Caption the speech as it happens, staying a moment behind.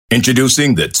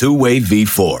Introducing the two-way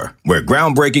V4, where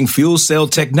groundbreaking fuel cell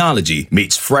technology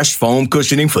meets fresh foam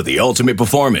cushioning for the ultimate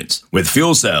performance. With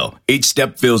fuel cell, each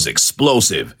step feels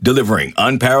explosive, delivering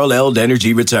unparalleled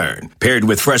energy return. Paired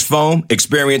with fresh foam,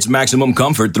 experience maximum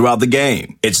comfort throughout the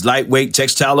game. Its lightweight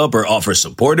textile upper offers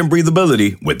support and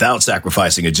breathability without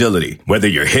sacrificing agility. Whether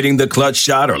you're hitting the clutch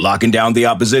shot or locking down the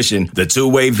opposition, the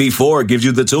two-way V4 gives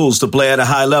you the tools to play at a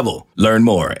high level. Learn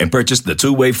more and purchase the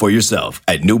two-way for yourself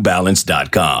at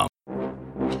newbalance.com.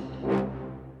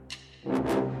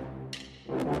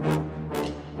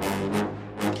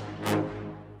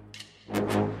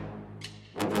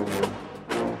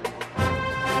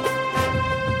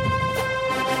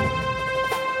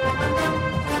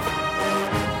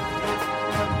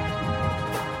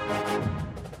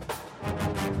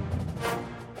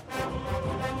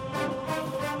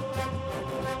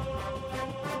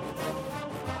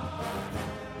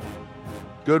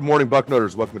 Good morning,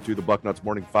 Bucknutters. Welcome to the Bucknuts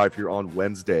Morning Five here on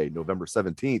Wednesday, November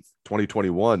 17th,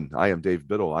 2021. I am Dave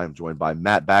Biddle. I am joined by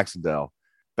Matt Baxendell.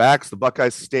 Bax, the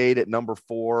Buckeyes stayed at number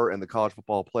 4 in the college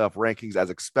football playoff rankings as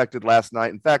expected last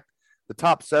night. In fact, the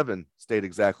top 7 stayed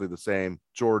exactly the same.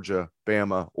 Georgia,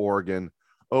 Bama, Oregon,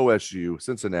 OSU,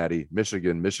 Cincinnati,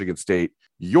 Michigan, Michigan State.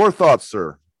 Your thoughts,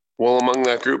 sir? Well, among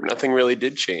that group, nothing really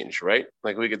did change, right?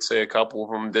 Like we could say a couple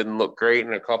of them didn't look great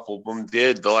and a couple of them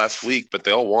did the last week, but they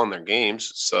all won their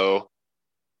games. So,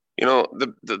 you know,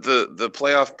 the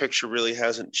playoff picture really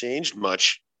hasn't changed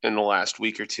much in the last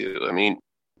week or two. I mean,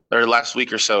 or last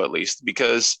week or so at least,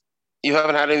 because you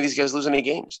haven't had any of these guys lose any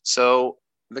games. So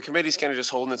the committee's kind of just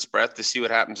holding its breath to see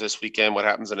what happens this weekend, what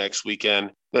happens the next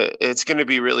weekend. It's going to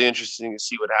be really interesting to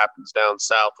see what happens down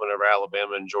south whenever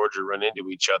Alabama and Georgia run into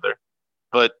each other.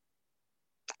 But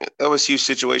OSU's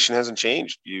situation hasn't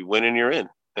changed. You win and you're in.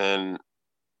 And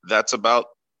that's about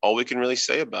all we can really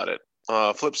say about it.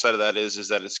 Flip side of that is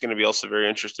that it's going to be also very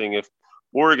interesting if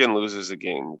Oregon loses a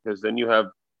game, because then you have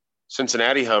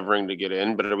Cincinnati hovering to get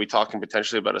in. But are we talking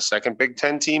potentially about a second Big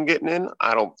Ten team getting in?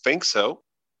 I don't think so.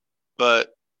 But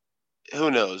who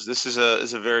knows? This is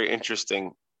a very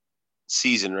interesting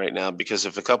season right now, because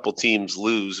if a couple teams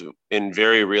lose in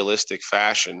very realistic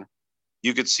fashion,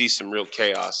 you could see some real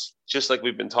chaos. Just like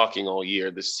we've been talking all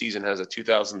year, this season has a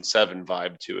 2007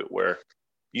 vibe to it where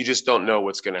you just don't know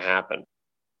what's going to happen.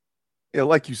 Yeah,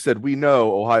 like you said, we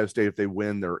know Ohio State, if they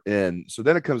win, they're in. So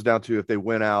then it comes down to if they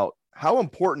win out, how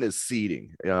important is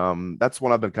seeding? That's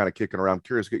one I've been kind of kicking around.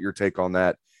 Curious to get your take on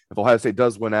that. If Ohio State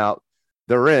does win out,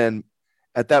 they're in.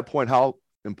 At that point, how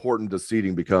important does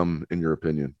seeding become, in your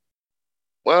opinion?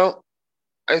 Well,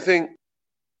 I think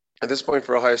at this point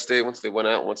for Ohio State, once they went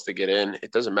out, once they get in,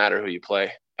 it doesn't matter who you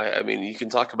play. I mean, you can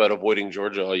talk about avoiding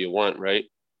Georgia all you want, right?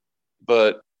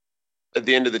 But at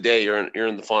the end of the day, you're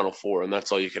in the Final Four, and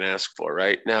that's all you can ask for,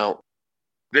 right? Now,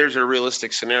 there's a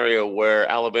realistic scenario where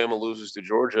Alabama loses to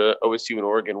Georgia, OSU and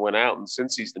Oregon went out, and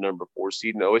Cincy's the number 4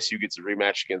 seed, and OSU gets a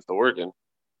rematch against Oregon.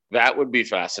 That would be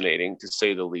fascinating, to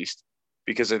say the least,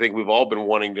 because I think we've all been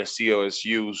wanting to see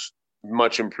OSU's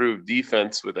much improved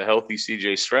defense with a healthy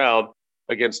C.J. Stroud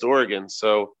against Oregon.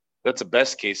 So that's a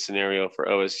best case scenario for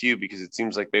OSU, because it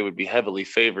seems like they would be heavily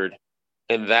favored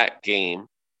in that game.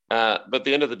 But at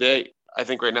the end of the day, I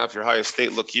think right now, if you're Ohio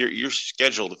State, look, your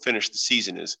schedule to finish the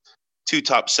season is 2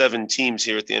 top 7 teams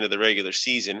here at the end of the regular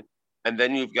season. And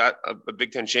then you've got a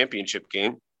Big Ten championship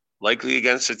game, likely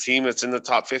against a team that's in the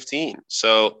top 15.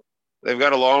 So they've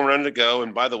got a long run to go.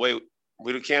 And by the way,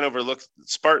 we can't overlook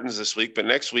Spartans this week, but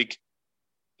next week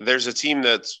there's a team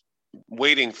that's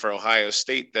waiting for Ohio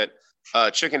State that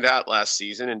chickened out last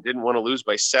season and didn't want to lose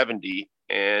by 70,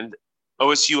 and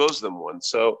OSU owes them one.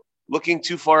 So looking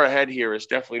too far ahead here is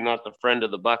definitely not the friend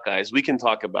of the Buckeyes. We can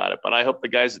talk about it, but I hope the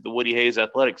guys at the Woody Hayes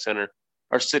Athletic Center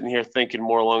are sitting here thinking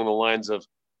more along the lines of,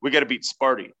 we got to beat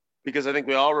Sparty, because I think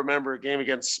we all remember a game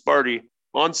against Sparty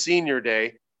on senior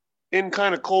day in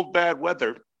kind of cold, bad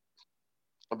weather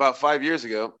about 5 years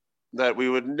ago that we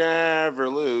would never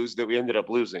lose, that we ended up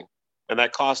losing. And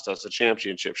that cost us a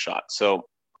championship shot. So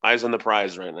eyes on the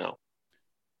prize right now.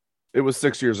 It was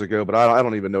 6 years ago, but I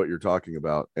don't even know what you're talking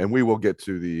about. And we will get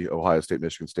to the Ohio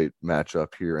State-Michigan State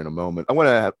matchup here in a moment. I want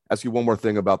to ask you one more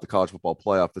thing about the college football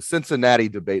playoff. The Cincinnati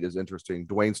debate is interesting.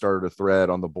 Dwayne started a thread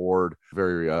on the board,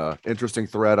 very interesting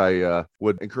thread. I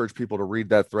would encourage people to read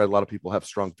that thread. A lot of people have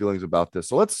strong feelings about this.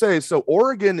 So let's say,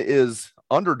 Oregon is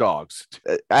underdogs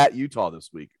at Utah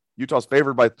this week. Utah's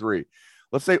favored by 3.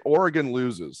 Let's say Oregon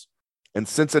loses and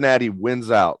Cincinnati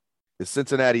wins out. Is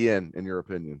Cincinnati in your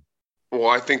opinion? Well,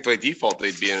 I think by default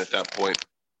they'd be in at that point.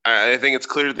 I think it's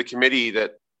clear to the committee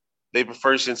that they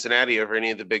prefer Cincinnati over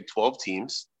any of the Big 12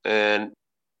 teams. And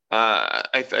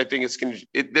I think it's going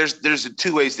to. There's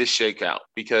two ways this shake out,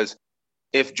 because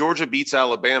if Georgia beats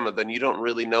Alabama, then you don't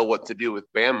really know what to do with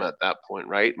Bama at that point,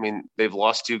 right? I mean, they've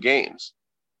lost 2 games,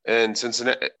 and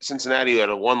Cincinnati had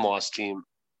a 1-loss team.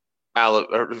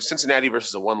 Cincinnati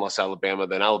versus a 1-loss Alabama,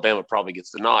 then Alabama probably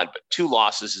gets the nod, but 2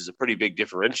 losses is a pretty big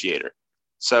differentiator.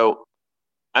 So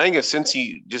I think if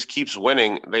Cincy just keeps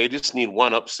winning, they just need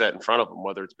one upset in front of them,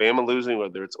 whether it's Bama losing,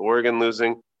 whether it's Oregon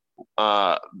losing,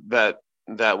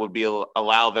 that would be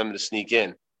allow them to sneak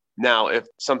in. Now, if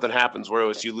something happens where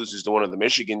OSU loses to one of the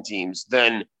Michigan teams,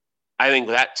 then I think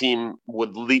that team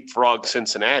would leapfrog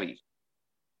Cincinnati.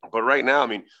 But right now, I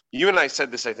mean, you and I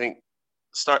said this, I think,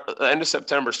 end of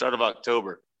September, start of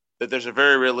October, that there's a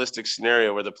very realistic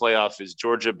scenario where the playoff is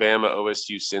Georgia, Bama,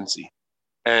 OSU, Cincy.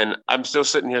 And I'm still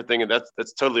sitting here thinking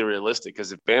that's totally realistic,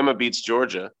 because if Bama beats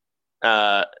Georgia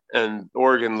and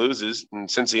Oregon loses and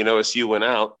Cincy and OSU went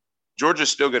out, Georgia's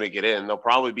still going to get in. They'll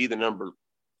probably be the number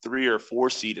 3 or 4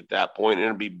 seed at that point, and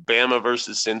it'll be Bama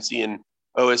versus Cincy and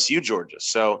OSU, Georgia.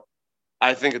 So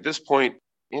I think at this point,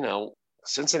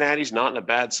 Cincinnati's not in a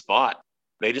bad spot.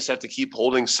 They just have to keep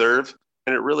holding serve,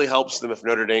 and it really helps them if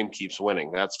Notre Dame keeps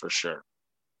winning. That's for sure.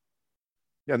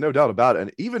 Yeah, no doubt about it.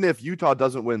 And even if Utah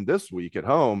doesn't win this week at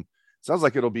home, sounds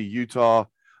like it'll be Utah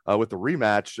with the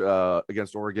rematch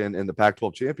against Oregon in the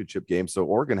Pac-12 championship game. So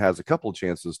Oregon has a couple of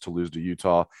chances to lose to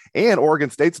Utah, and Oregon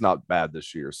State's not bad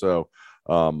this year. So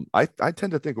I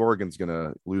tend to think Oregon's going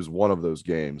to lose one of those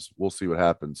games. We'll see what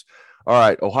happens. All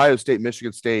right, Ohio State,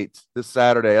 Michigan State this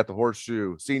Saturday at the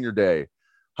Horseshoe, Senior Day,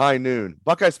 high noon.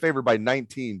 Buckeyes favored by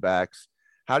 19 backs.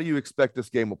 How do you expect this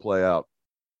game will play out?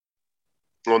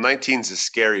 Well, 19 is a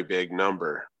scary big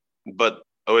number, but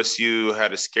OSU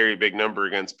had a scary big number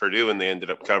against Purdue, and they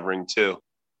ended up covering too.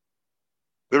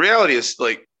 The reality is,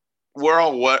 we're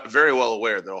all very well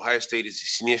aware that Ohio State is a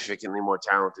significantly more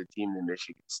talented team than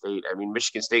Michigan State. I mean,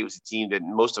 Michigan State was a team that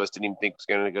most of us didn't even think was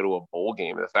going to go to a bowl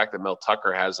game. And the fact that Mel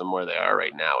Tucker has them where they are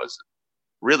right now is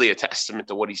really a testament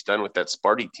to what he's done with that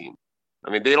Sparty team.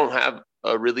 I mean, they don't have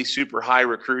a really super high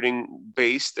recruiting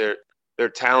base. Their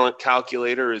talent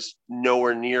calculator is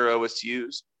nowhere near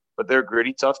OSU's, but they're a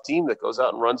gritty, tough team that goes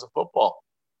out and runs the football.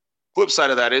 Flip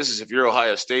side of that is if you're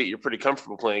Ohio State, you're pretty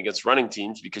comfortable playing against running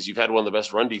teams because you've had one of the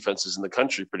best run defenses in the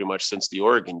country pretty much since the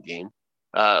Oregon game.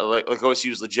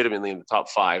 OSU is legitimately in the top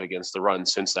 5 against the run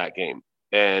since that game,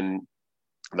 and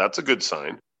that's a good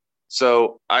sign.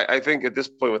 So I think at this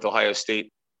point with Ohio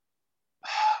State,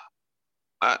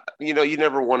 you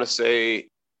never want to say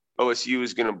OSU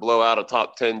is going to blow out a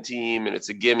top 10 team and it's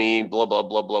a gimme, blah, blah,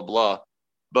 blah, blah, blah.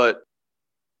 But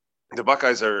the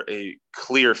Buckeyes are a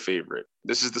clear favorite.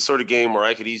 This is the sort of game where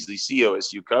I could easily see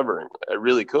OSU covering. I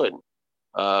really could.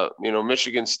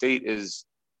 Michigan State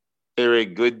they're a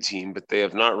good team, but they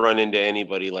have not run into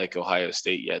anybody like Ohio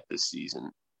State yet this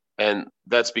season. And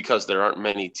that's because there aren't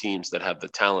many teams that have the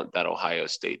talent that Ohio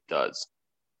State does.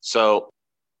 So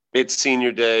it's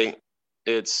Senior Day.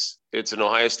 It's an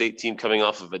Ohio State team coming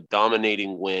off of a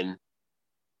dominating win.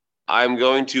 I'm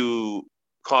going to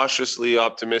cautiously,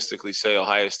 optimistically say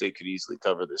Ohio State could easily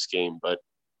cover this game, but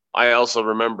I also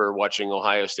remember watching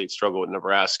Ohio State struggle with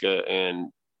Nebraska and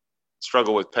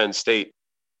struggle with Penn State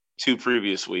 2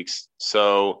 previous weeks.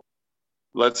 So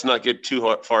let's not get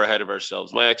too far ahead of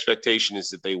ourselves. My expectation is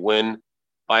that they win.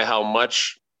 By how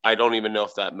much, I don't even know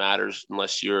if that matters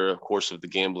unless you're, of course, of the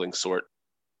gambling sort.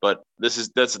 But that's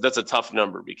a tough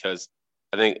number because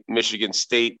I think Michigan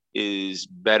State is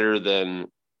better than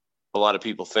a lot of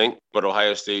people think, but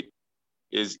Ohio State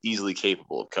is easily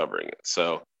capable of covering it.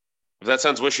 So if that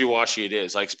sounds wishy-washy, it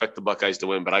is. I expect the Buckeyes to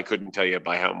win, but I couldn't tell you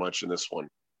by how much in this one.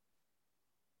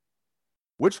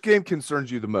 Which game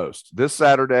concerns you the most, this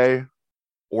Saturday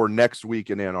or next week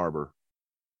in Ann Arbor?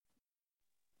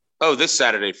 Oh, this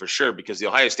Saturday for sure, because the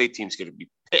Ohio State team's going to be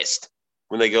pissed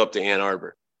when they go up to Ann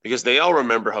Arbor, because they all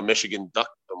remember how Michigan ducked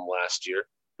them last year.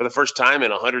 For the first time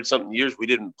in 100-something years, we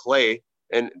didn't play.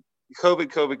 And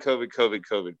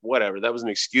COVID, whatever. That was an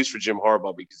excuse for Jim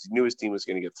Harbaugh because he knew his team was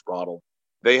going to get throttled.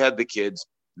 They had the kids.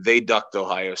 They ducked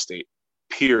Ohio State,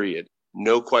 period.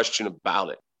 No question about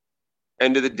it.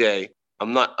 End of the day,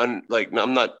 I'm not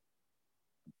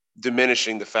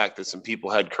diminishing the fact that some people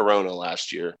had corona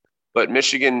last year, but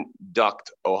Michigan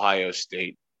ducked Ohio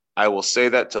State. I will say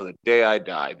that till the day I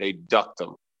die. They ducked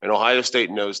them. And Ohio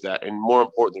State knows that. And more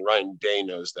importantly, Ryan Day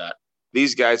knows that.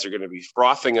 These guys are going to be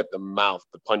frothing at the mouth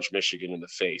to punch Michigan in the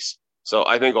face. So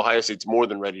I think Ohio State's more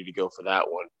than ready to go for that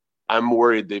one. I'm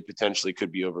worried they potentially could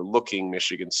be overlooking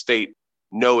Michigan State,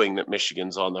 knowing that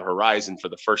Michigan's on the horizon for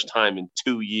the first time in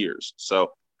 2 years.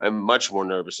 So I'm much more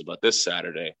nervous about this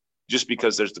Saturday, just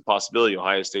because there's the possibility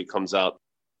Ohio State comes out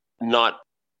not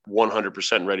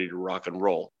 100% ready to rock and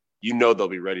roll. You know they'll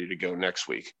be ready to go next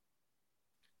week.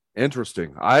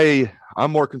 Interesting.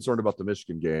 I'm more concerned about the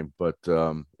Michigan game, but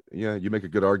yeah, you make a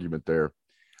good argument there.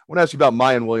 I want to ask you about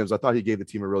Mayan Williams. I thought he gave the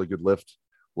team a really good lift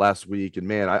last week, and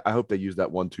man, I hope they use that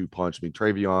 1-2 punch. I mean,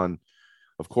 Travion,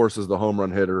 of course, is the home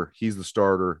run hitter. He's the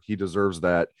starter. He deserves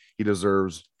that. He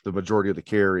deserves the majority of the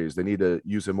carries. They need to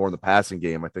use him more in the passing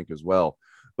game, I think, as well.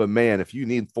 But man, if you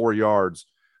need 4 yards,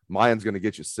 Mayan's going to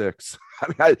get you 6. I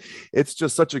mean, it's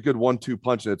just such a good 1-2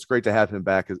 punch, and it's great to have him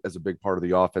back as a big part of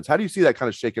the offense. How do you see that kind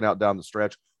of shaking out down the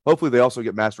stretch? Hopefully they also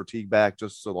get Master Teague back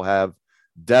just so they'll have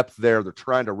depth there. They're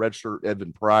trying to redshirt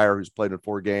Evan Pryor, who's played in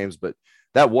 4 games, but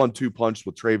that 1-2 punch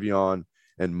with Travion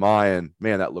and Mayan,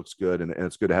 man, that looks good, and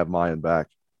it's good to have Mayan back.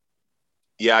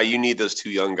 Yeah, you need those 2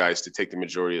 young guys to take the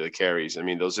majority of the carries. I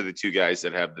mean, those are the 2 guys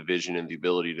that have the vision and the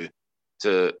ability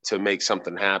to make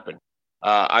something happen.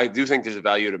 I do think there's a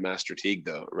value to Master Teague,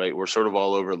 though, right? We're sort of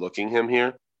all overlooking him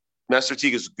here. Master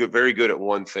Teague is very good at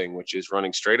one thing, which is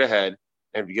running straight ahead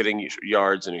and getting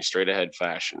yards in a straight ahead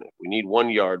fashion. If we need 1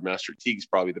 yard, Master Teague's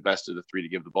probably the best of the 3 to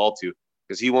give the ball to,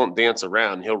 because he won't dance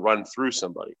around. He'll run through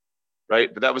somebody,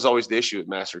 right? But that was always the issue with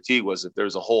Master Teague, was that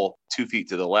there's a hole 2 feet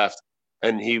to the left,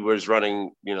 and he was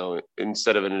running,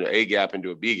 instead of an A gap into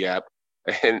a B gap,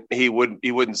 and he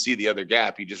wouldn't see the other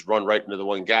gap. He'd just run right into the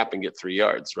one gap and get 3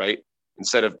 yards, right?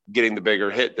 Instead of getting the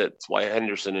bigger hit. That's why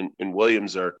Henderson and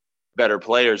Williams are better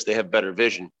players. They have better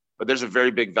vision. But there's a very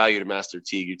big value to Master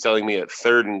Teague. You're telling me at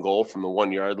 3rd and goal from the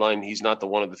 1 yard line, he's not the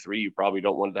one of the 3 you probably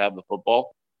don't want to have the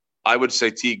football? I would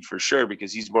say Teague for sure,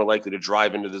 because he's more likely to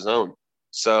drive into the zone.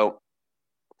 So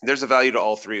there's a value to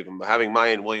all 3 of them. But having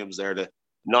Mayan Williams there to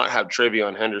not have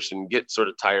Travion Henderson get sort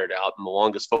of tired out in the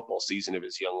longest football season of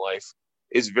his young life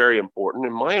is very important.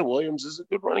 And Mayan Williams is a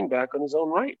good running back on his own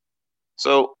right.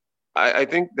 So I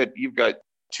think that you've got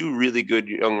 2 really good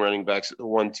young running backs at the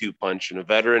 1-2 punch, and a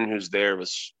veteran who's there with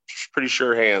pretty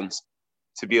sure hands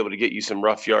to be able to get you some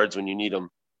rough yards when you need them.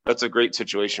 That's a great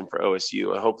situation for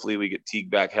OSU. Hopefully we get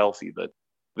Teague back healthy, but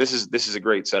this is a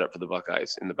great setup for the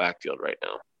Buckeyes in the backfield right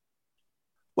now.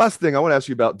 Last thing I want to ask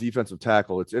you about defensive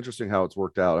tackle. It's interesting how it's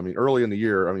worked out. I mean, early in the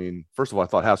year, first of all, I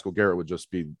thought Haskell Garrett would just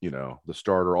be, the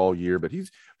starter all year, but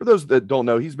for those that don't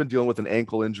know, he's been dealing with an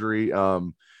ankle injury.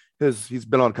 He's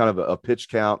been on kind of a pitch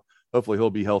count. Hopefully he'll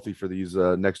be healthy for these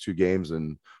next 2 games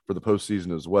and for the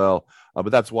postseason as well. But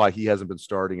that's why he hasn't been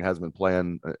starting, hasn't been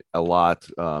playing a lot.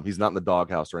 He's not in the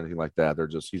doghouse or anything like that.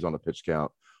 He's on a pitch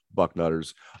count,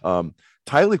 Bucknutters.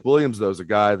 Tyleik Williams, though, is a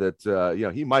guy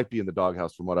that, he might be in the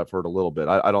doghouse from what I've heard a little bit.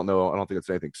 I don't know. I don't think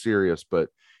it's anything serious, but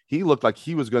he looked like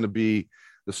he was going to be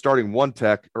the starting 1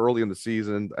 tech early in the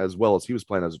season, as well as he was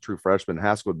playing as a true freshman.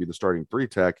 Haskell would be the starting 3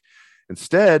 tech.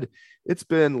 Instead, it's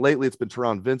been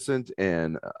Teron Vincent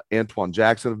and Antoine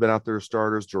Jackson have been out there as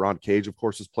starters. Jerron Cage, of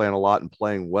course, is playing a lot and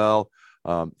playing well.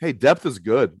 Hey, depth is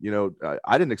good.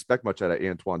 I didn't expect much out of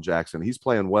Antoine Jackson. He's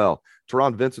playing well.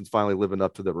 Teron Vincent's finally living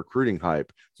up to the recruiting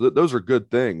hype. So those are good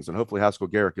things, and hopefully Haskell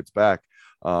Garrett gets back.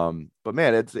 But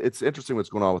man, it's interesting what's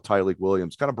going on with Tyleik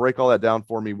Williams. Kind of break all that down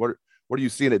for me. What are you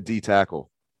seeing at D tackle?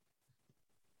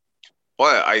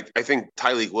 Well, I think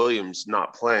Tyleik Williams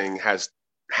not playing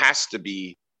has to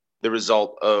be the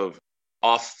result of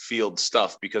off-field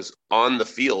stuff, because on the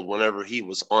field, whenever he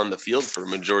was on the field for a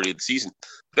majority of the season,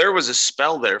 there was a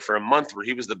spell there for a month where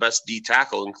he was the best D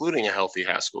tackle, including a healthy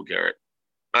Haskell Garrett.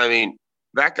 I mean,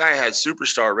 that guy had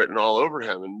superstar written all over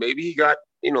him, and maybe he got,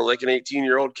 like an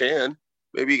 18-year-old can.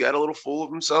 Maybe he got a little full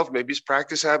of himself. Maybe his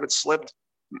practice habits slipped.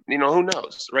 Who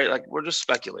knows, right? Like, we're just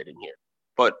speculating here.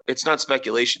 But it's not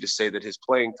speculation to say that his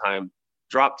playing time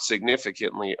dropped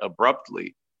significantly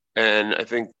abruptly. And I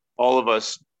think all of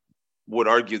us would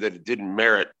argue that it didn't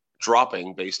merit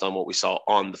dropping based on what we saw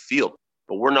on the field.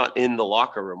 But we're not in the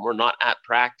locker room. We're not at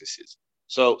practices.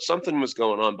 So something was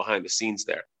going on behind the scenes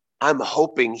there. I'm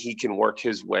hoping he can work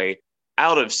his way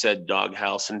out of said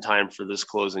doghouse in time for this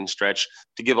closing stretch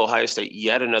to give Ohio State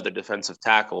yet another defensive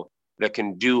tackle that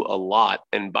can do a lot.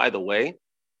 And by the way,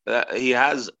 he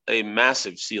has a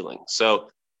massive ceiling. So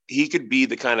he could be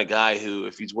the kind of guy who,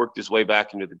 if he's worked his way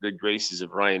back into the good graces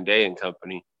of Ryan Day and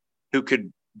company, who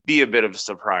could be a bit of a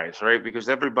surprise, right? Because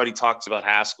everybody talks about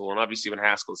Haskell, and obviously when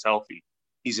Haskell's healthy,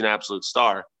 he's an absolute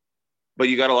star. But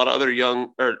you got a lot of other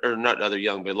young, or not other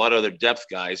young, but a lot of other depth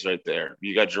guys right there.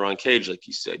 You got Jerron Cage, like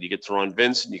you said. You get Teron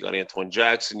Vincent. You got Antoine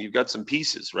Jackson. You've got some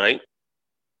pieces, right?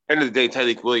 End of the day,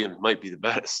 Tyleik Williams might be the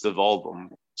best of all of them.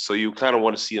 So you kind of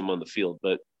want to see him on the field.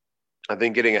 But I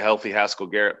think getting a healthy Haskell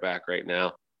Garrett back right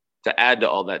now to add to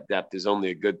all that depth is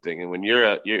only a good thing. And when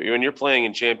you're playing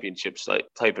in championship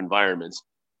type environments,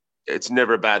 it's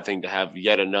never a bad thing to have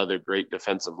yet another great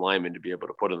defensive lineman to be able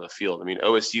to put on the field. I mean,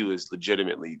 OSU is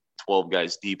legitimately 12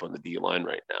 guys deep on the D line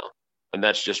right now, and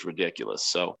that's just ridiculous.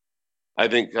 So I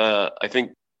think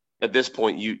at this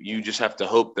point you just have to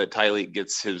hope that Tyleek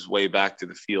gets his way back to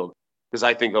the field, because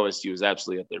I think OSU is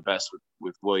absolutely at their best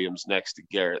with Williams next to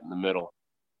Garrett in the middle.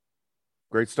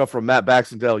 Great stuff from Matt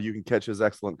Baxendell. You can catch his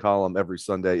excellent column every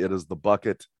Sunday. It is The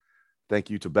Bucket. Thank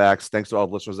you to Bax. Thanks to all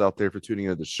the listeners out there for tuning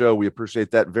into the show. We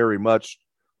appreciate that very much.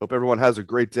 Hope everyone has a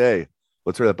great day.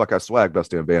 Let's hear that Buckeye swag,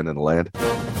 best damn band in the land.